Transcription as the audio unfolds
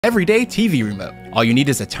everyday TV remote. All you need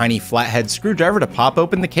is a tiny flathead screwdriver to pop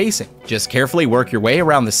open the casing. Just carefully work your way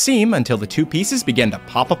around the seam until the two pieces begin to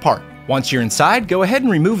pop apart. Once you're inside, go ahead and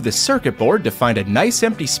remove the circuit board to find a nice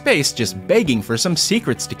empty space just begging for some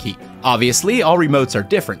secrets to keep. Obviously, all remotes are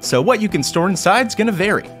different, so what you can store inside is gonna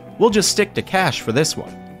vary. We'll just stick to cache for this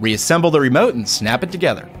one. Reassemble the remote and snap it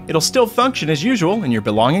together. It'll still function as usual and your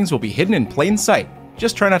belongings will be hidden in plain sight.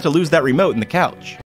 Just try not to lose that remote in the couch.